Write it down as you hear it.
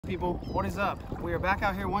people, what is up? We are back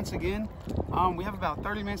out here once again. We have about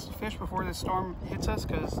 30 minutes to fish before this storm hits us,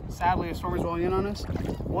 because sadly a storm is rolling in on us.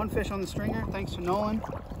 One fish on the stringer thanks to Nolan,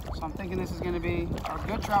 so I'm thinking this is going to be our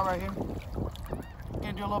good trout right here.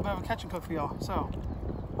 Gonna do a little bit of a catch and cook for y'all. So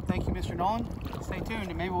thank you, Mr. Nolan. Stay tuned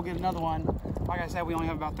and maybe we'll get another one. Like I said, we only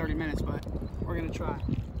have about 30 minutes, but we're gonna try.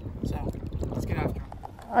 So let's get after it.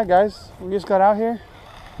 All right guys, we just got out here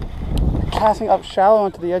casting up shallow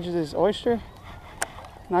onto the edge of this oyster,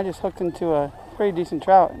 and I just hooked into a pretty decent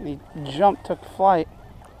trout, and he jumped, took flight,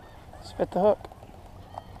 spit the hook.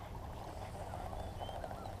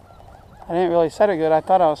 I didn't really set it good. I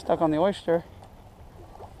thought I was stuck on the oyster.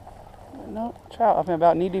 But no, trout up in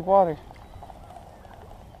about knee-deep water.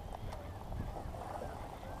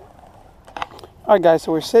 All right guys,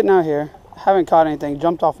 so we're sitting out here, haven't caught anything,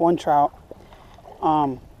 jumped off one trout.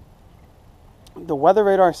 The weather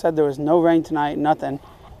radar said there was no rain tonight, nothing.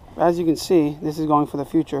 But as you can see, this is going for the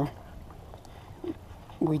future.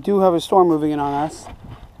 We do have a storm moving in on us.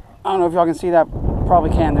 I don't know if y'all can see that, probably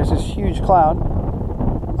can. There's this huge cloud.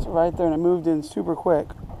 It's right there and it moved in super quick.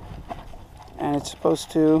 And it's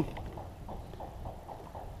supposed to,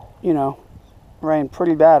 you know, rain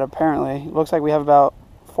pretty bad apparently. It looks like we have about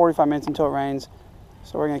 45 minutes until it rains.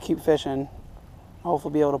 So we're gonna keep fishing.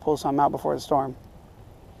 Hopefully be able to pull something out before the storm.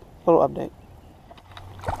 Little update.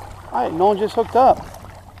 All right, Nolan just hooked up.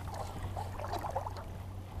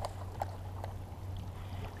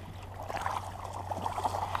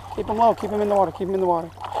 Keep him low, keep him in the water, keep him in the water.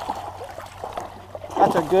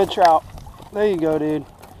 That's a good trout. There you go, dude.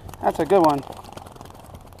 That's a good one.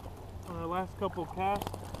 Last couple casts.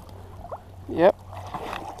 Yep.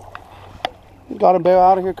 Got to bail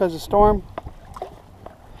out of here because of the storm.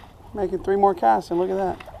 Making 3 more casts, and look at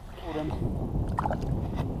that. Hold him.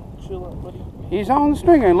 Chill out, buddy. He's on the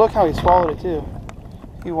stringer, and look how he swallowed it too.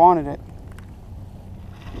 He wanted it.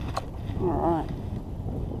 All right.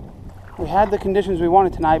 We had the conditions we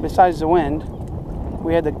wanted tonight besides the wind.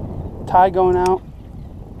 We had the tide going out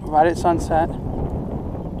right at sunset.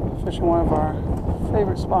 Fishing one of our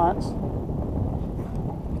favorite spots.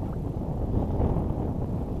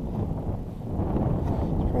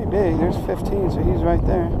 It's pretty big. There's 15, so he's right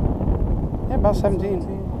there. Yeah, about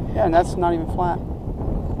 17. Yeah, and that's not even flat.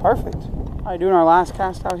 Perfect. All right, doing our last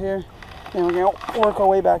cast out here. Then we're gonna work our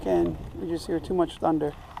way back in. We just hear too much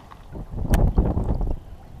thunder.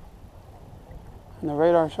 And the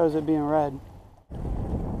radar shows it being red.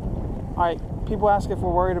 All right, people ask if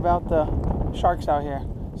we're worried about the sharks out here.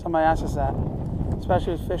 Somebody asked us that,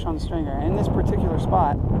 especially with fish on the stringer. In this particular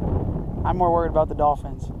spot, I'm more worried about the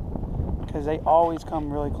dolphins because they always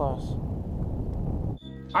come really close.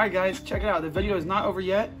 All right, guys, check it out. The video is not over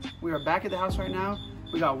yet. We are back at the house right now.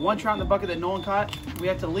 We got one trout in the bucket that Nolan caught. We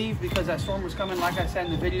had to leave because that storm was coming, like I said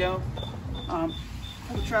in the video. Pull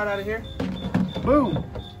the trout out of here. Boom.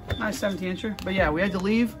 Nice 17-incher. But yeah, we had to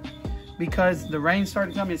leave because the rain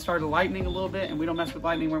started coming. It started lightning a little bit, and we don't mess with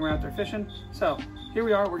lightning when we're out there fishing. So here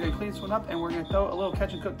we are. We're going to clean this one up, and we're going to throw a little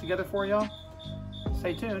catch and cook together for y'all.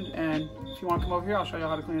 Stay tuned, and if you want to come over here, I'll show you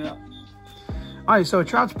how to clean it up. All right, so a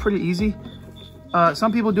trout's pretty easy.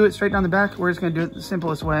 Some people do it straight down the back. We're just going to do it the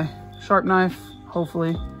simplest way. Sharp knife,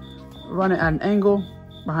 hopefully. Run it at an angle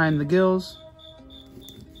behind the gills.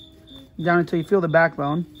 Down until you feel the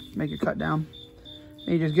backbone. Make your cut down.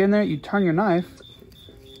 Then you just get in there, you turn your knife,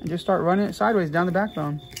 and just start running it sideways down the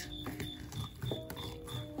backbone.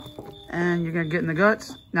 And you're gonna get in the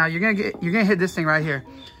guts. Now you're gonna hit this thing right here.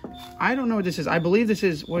 I don't know what this is. I believe this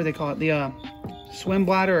is, what do they call it? The swim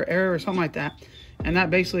bladder or air or something like that. And that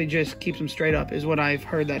basically just keeps them straight up is what I've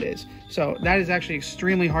heard that is. So that is actually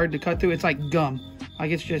extremely hard to cut through. It's like gum. Like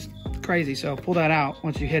it's just crazy. So pull that out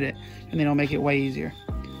once you hit it, and then it'll make it way easier.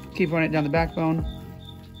 Keep running it down the backbone.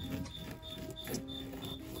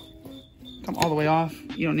 Come all the way off.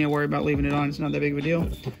 You don't need to worry about leaving it on. It's not that big of a deal.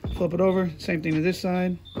 Flip it over. Same thing to this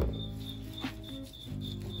side.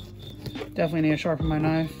 Definitely need to sharpen my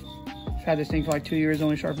knife. I've had this thing for like 2 years.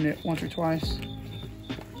 Only sharpened it once or twice.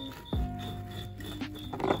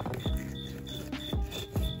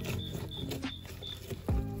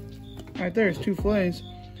 Right there is 2 fillets.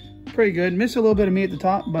 Pretty good. Missed a little bit of meat at the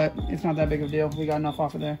top, but it's not that big of a deal. We got enough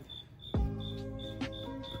off of there.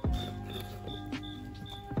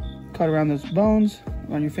 Cut around those bones,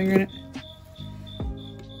 run your finger in it.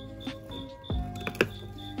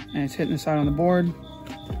 And it's hitting the side on the board.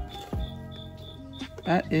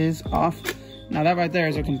 That is off. Now that right there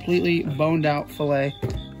is a completely boned out fillet.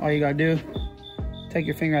 All you gotta do, take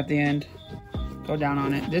your finger at the end, go down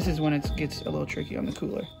on it. This is when it gets a little tricky on the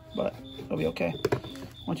cooler, but it'll be okay.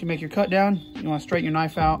 Once you make your cut down, you want to straighten your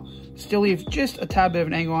knife out. Still leave just a tad bit of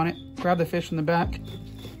an angle on it. Grab the fish from the back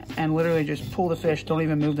and literally just pull the fish. Don't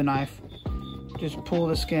even move the knife. Just pull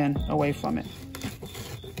the skin away from it.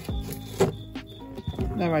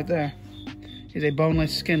 That right there is a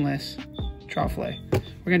boneless, skinless trout fillet.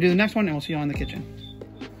 We're gonna do the next one and we'll see you all in the kitchen.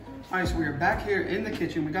 All right, so we are back here in the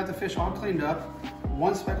kitchen. We got the fish all cleaned up.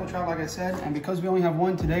 One speckled trout, like I said, and because we only have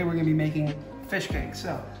one today, we're gonna be making fish cakes.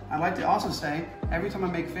 So I'd like to also say, every time I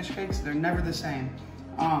make fish cakes, they're never the same.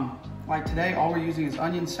 Like today, all we're using is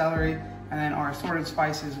onion, celery, and then our assorted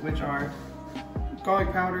spices, which are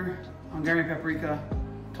garlic powder, Hungarian paprika,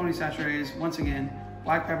 Tony Chachere's, once again,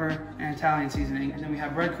 black pepper, and Italian seasoning. And then we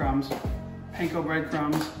have breadcrumbs, panko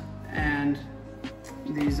breadcrumbs, and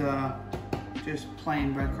these just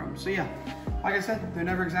plain breadcrumbs. So yeah, like I said, they're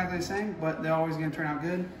never exactly the same, but they're always gonna turn out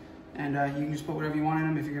good. And you can just put whatever you want in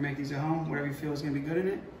them. If you're gonna make these at home, whatever you feel is gonna be good in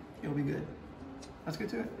it, it'll be good. Let's get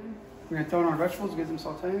to it. We're gonna throw in our vegetables, get them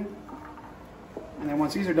sauteing. And then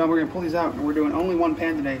once these are done, we're gonna pull these out, and we're doing only one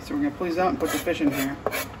pan today. So we're gonna pull these out and put the fish in here.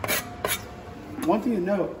 One thing to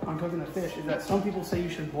note on cooking the fish is that some people say you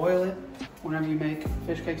should boil it. Whenever you make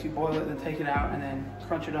fish cakes, you boil it, then take it out, and then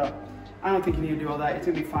crunch it up. I don't think you need to do all that. It's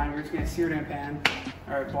gonna be fine. We're just gonna sear it in a pan,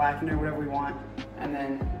 or blacken it, or whatever we want, and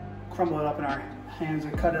then crumble it up in our hands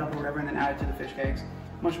and cut it up or whatever, and then add it to the fish cakes.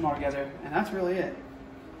 Mush them all together, and that's really it.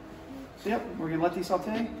 So yep, we're gonna let these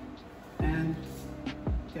saute and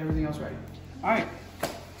get everything else ready. All right,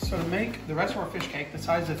 so to make the rest of our fish cake,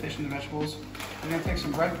 besides the fish and the vegetables, we're gonna take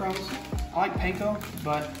some breadcrumbs. I like panko,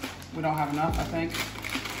 but we don't have enough, I think.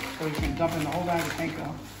 So we're just gonna dump in the whole bag of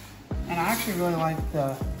panko. And I actually really like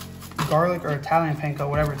the garlic or Italian panko,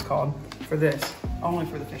 whatever it's called, for this, only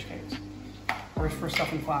for the fish cakes. Or for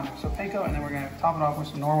stuffing flounder. So panko, and then we're gonna top it off with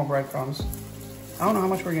some normal breadcrumbs. I don't know how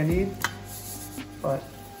much we're gonna need, but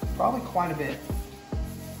probably quite a bit.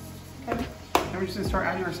 Okay, then we're just gonna start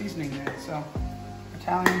adding our seasoning there. So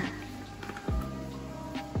Italian,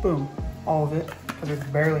 boom, all of it, because there's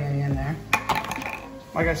barely any in there.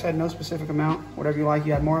 Like I said, no specific amount. Whatever you like,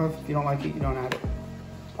 you add more of. If you don't like it, you don't add it.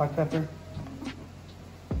 Black pepper.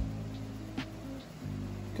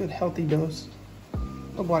 Good healthy dose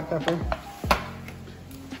of black pepper.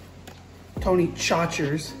 Tony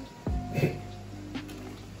Chachere's.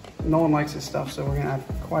 No one likes this stuff, so we're gonna add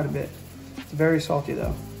quite a bit. It's very salty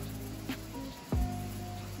though.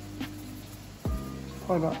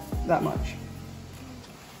 Probably about that much.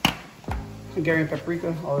 Hungarian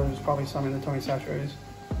paprika, although there's probably some in the Tony Chachere's.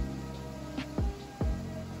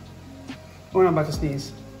 Oh, I'm about to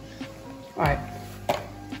sneeze. All right.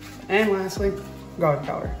 And lastly, garlic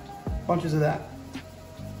powder. Bunches of that.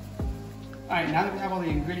 All right, now that we have all the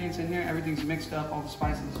ingredients in here, everything's mixed up, all the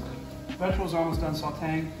spices. Vegetables are almost done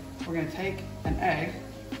sauteing. We're gonna take an egg.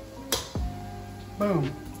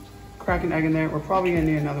 Boom. Crack an egg in there. We're probably gonna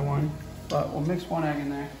need another one, but we'll mix one egg in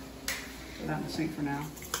there. Put that in the sink for now.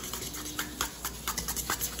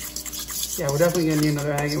 Yeah, we're definitely gonna need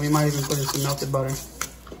another egg, and we might even put in some melted butter.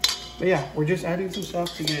 But yeah, we're just adding some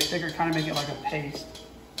stuff to get it thicker, kind of make it like a paste.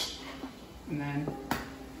 And then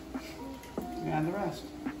we add the rest.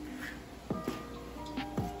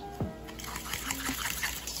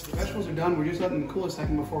 The vegetables are done. We're just letting them cool a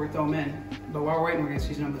second before we throw them in. But while we're waiting, we're gonna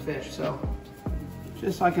season up the fish. So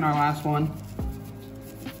just like in our last one,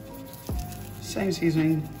 same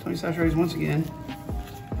seasoning, Tony Chachere's once again.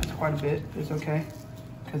 That's quite a bit, but it's okay,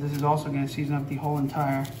 because this is also gonna season up the whole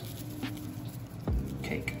entire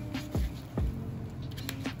cake.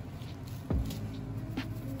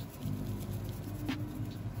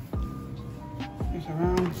 Mix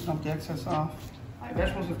around, dump the excess off. All right,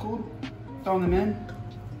 vegetables are cooled, throwing them in.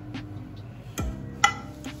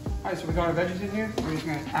 All right, so we got our veggies in here. We're just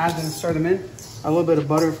gonna add them and stir them in. A little bit of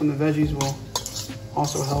butter from the veggies will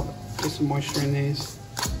also help get some moisture in these.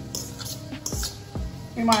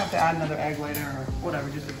 We might have to add another egg later or whatever,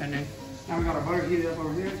 just depending. Now we got our butter heated up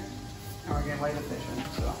over here, and we're gonna lay the fish in.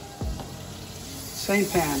 So, same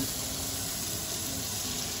pan,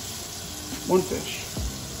 one fish,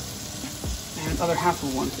 and the other half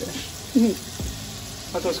of one fish.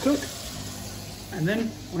 Let those cook, and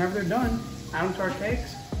then whenever they're done, add them to our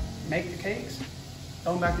cakes. Make the cakes,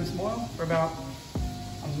 throw them back in some oil for about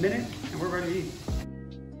a minute, and we're ready to eat.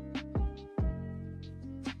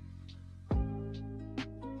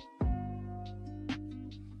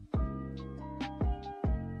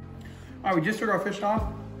 All right, we just took our fish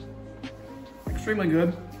off. Extremely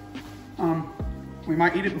good. We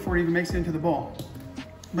might eat it before it even makes it into the bowl.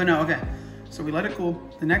 But no, okay. So we let it cool.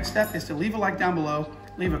 The next step is to leave a like down below,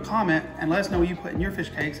 leave a comment, and let us know what you put in your fish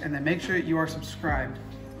cakes, and then make sure you are subscribed.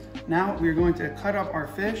 Now we're going to cut up our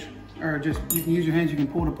fish, or just, you can use your hands, you can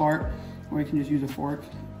pull it apart, or you can just use a fork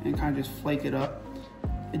and kind of just flake it up.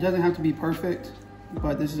 It doesn't have to be perfect.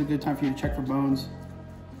 but this is a good time for you to check for bones,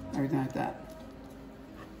 everything like that.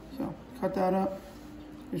 So cut that up.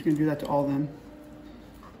 You're just gonna do that to all of them.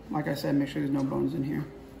 Like I said, make sure there's no bones in here.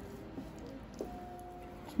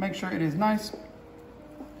 Just make sure it is nice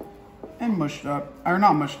and mushed up, or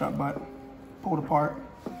not mushed up, but pulled apart.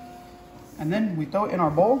 And then we throw it in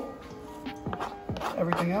our bowl,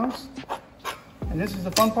 everything else. And this is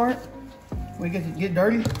the fun part. We get to get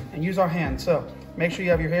dirty and use our hands. So make sure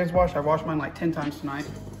you have your hands washed. I washed mine like 10 times tonight.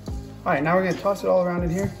 All right, now we're gonna toss it all around in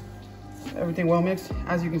here. Everything well mixed.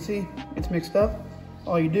 As you can see, it's mixed up.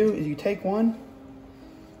 All you do is you take one,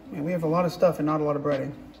 and we have a lot of stuff and not a lot of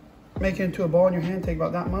breading. Make it into a ball in your hand, take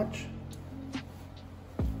about that much.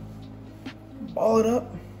 Ball it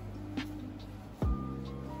up.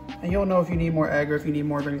 And you'll know if you need more egg or if you need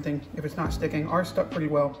more of anything, if it's not sticking. Ours stuck pretty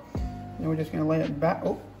well. Then we're just gonna lay it back,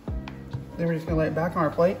 then we're just gonna lay it back on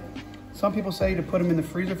our plate. Some people say to put them in the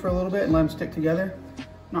freezer for a little bit and let them stick together.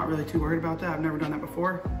 Not really too worried about that. I've never done that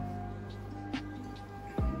before.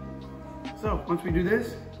 So once we do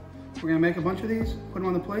this, we're gonna make a bunch of these, put them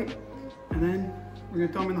on the plate, and then we're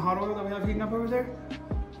gonna throw them in the hot oil that we have heating up over there.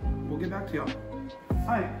 We'll get back to y'all. All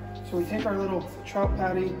right, so we take our little trout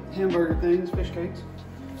patty hamburger things, fish cakes.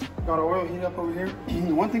 Got our oil heated up over here.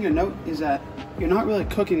 One thing to note is that you're not really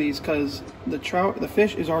cooking these because the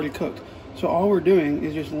fish is already cooked. So all we're doing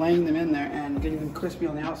is just laying them in there and getting them crispy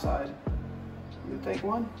on the outside. I'm gonna take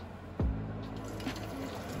one,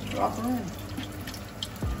 drop her in.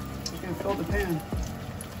 Just gonna fill the pan.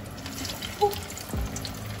 Whoop.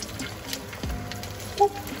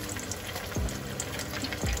 Whoop.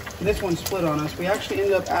 This one split on us. We actually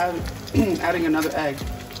ended up adding another egg.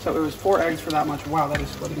 So it was 4 eggs for that much. Wow, that is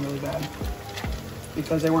splitting really bad.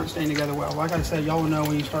 Because they weren't staying together well. Like I said, y'all will know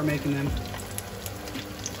when you start making them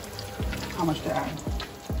how much to add.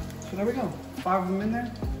 So there we go. 5 of them in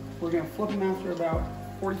there. We're gonna flip them after about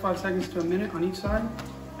 45 seconds to a minute on each side.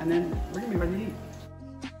 And then we're gonna be ready to eat.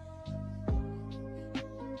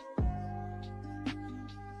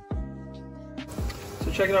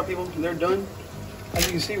 So check it out, people. They're done. As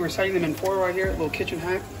you can see, we're setting them in foil right here. A little kitchen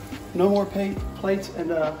hack. No more plates and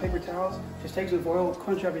paper towels. Just take some foil,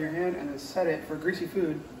 crunch up in your hand, and then set it for greasy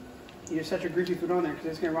food. You just set your greasy food on there because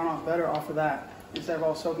it's gonna run off better off of that instead of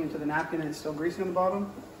all soaking into the napkin and it's still greasy on the bottom.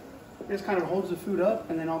 It just kind of holds the food up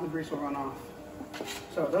and then all the grease will run off.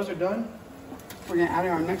 So those are done. We're gonna add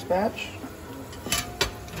in our next batch.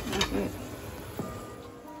 That's it.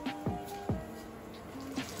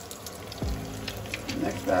 The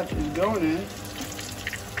next batch is going in.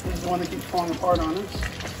 This is the one that keeps falling apart on us.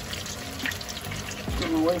 Get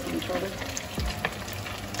them away from each other.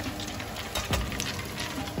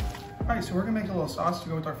 Alright, so we're gonna make a little sauce to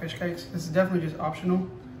go with our fish cakes. This is definitely just optional.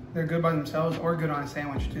 They're good by themselves or good on a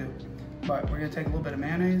sandwich too. But we're gonna take a little bit of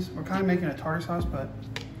mayonnaise. We're kind of making a tartar sauce, but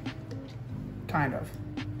kind of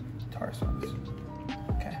tartar sauce.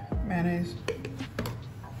 Okay, mayonnaise.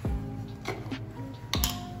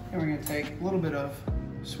 And we're gonna take a little bit of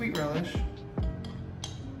sweet relish.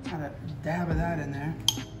 Add a dab of that in there.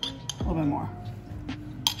 A little bit more.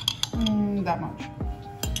 That much.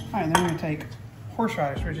 All right, then we're gonna take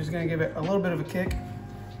horseradish, which is gonna give it a little bit of a kick,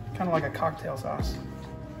 kind of like a cocktail sauce.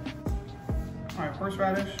 All right,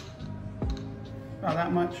 horseradish, about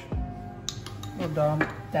that much. A little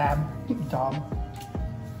dab.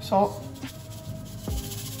 Salt,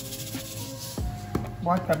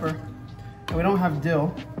 black pepper, and we don't have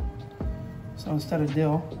dill, so instead of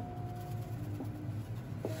dill,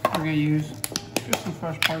 we're gonna use just some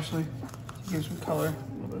fresh parsley to give some color,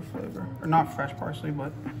 a little bit of flavor. Or not fresh parsley,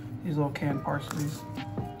 but these little canned parsleys.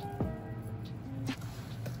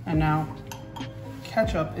 And now,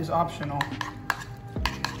 ketchup is optional,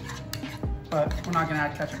 but we're not gonna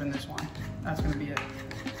add ketchup in this one. That's gonna be it.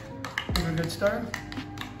 Give it a good stir.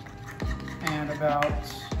 And about,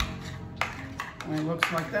 when it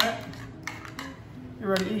looks like that, you're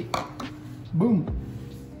ready to eat. Boom.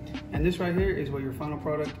 And this right here is what your final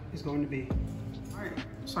product is going to be. All right,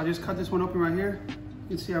 so I just cut this one open right here.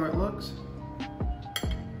 You can see how it looks.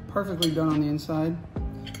 Perfectly done on the inside.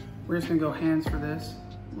 We're just gonna go hands for this.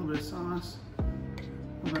 A little bit of sauce,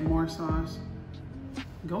 a little bit more sauce.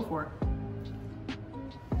 Go for it.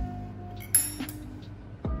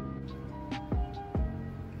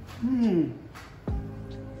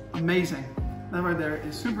 Amazing. That right there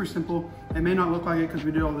is super simple. It may not look like it because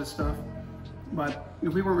we did all this stuff, but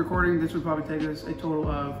if we weren't recording, this would probably take us a total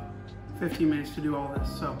of 15 minutes to do all this.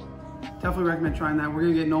 So definitely recommend trying that. We're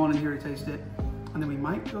gonna get Nolan in here to taste it. And then we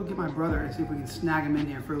might go get my brother and see if we can snag him in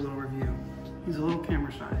here for a little review. He's a little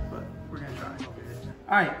camera shy, but we're gonna try.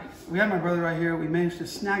 All right, we have my brother right here. We managed to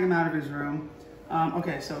snag him out of his room.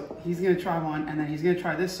 Okay, so he's gonna try one, and then he's gonna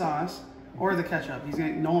try this sauce or the ketchup.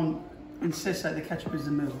 Nolan insists that the ketchup is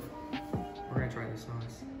the move. We're gonna try this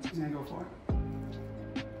sauce. He's gonna go for it.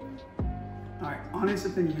 All right, honest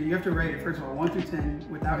opinion here. You have to rate it first of all, 1 through 10,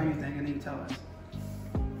 without anything, and then you tell us.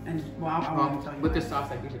 And well, I won't even tell you. With the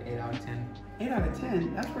sauce, I give it 8 out of 10. 8 out of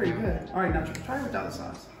 10. That's pretty good. All right, now try it without the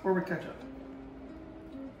sauce or with ketchup.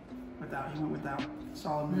 Without. He went without.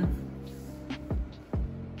 Solid move.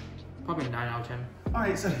 Probably 9 out of 10. All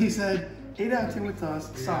right, so he said 8 out of 10 with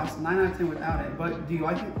sauce, 9 out of 10 without it. But do you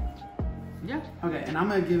like it? Yeah. Okay, and I'm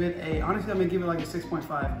gonna give it honestly, I'm gonna give it like a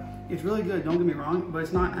 6.5. It's really good, don't get me wrong, but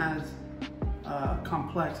it's not as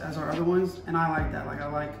complex as our other ones, and I like that. Like I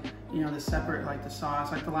like, the separate, like the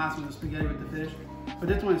sauce, like the last one, the spaghetti with the fish. But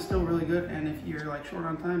this one is still really good, and if you're like short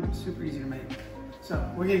on time, it's super easy to make. So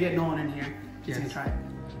we're gonna get Nolan in here. He's gonna try it.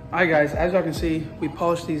 All right, guys, as y'all can see, we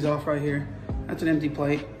polished these off right here. That's an empty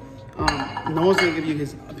plate. Nolan's gonna give you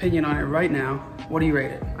his opinion on it right now. What do you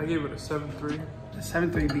rate it? I gave it a 7.3. A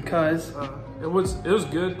 7.3 because it was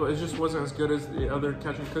good, but it just wasn't as good as the other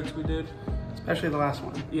catch and cooks we did. Especially the last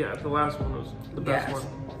one. Yeah, the last one was the best one.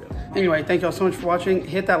 Yeah. Anyway, thank y'all so much for watching.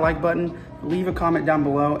 Hit that like button, leave a comment down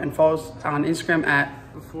below, and follow us on Instagram at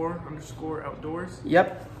before_outdoors.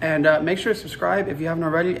 Yep, and make sure to subscribe if you haven't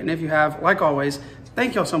already, and if you have, like always,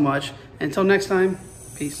 thank y'all so much. Until next time,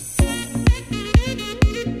 peace.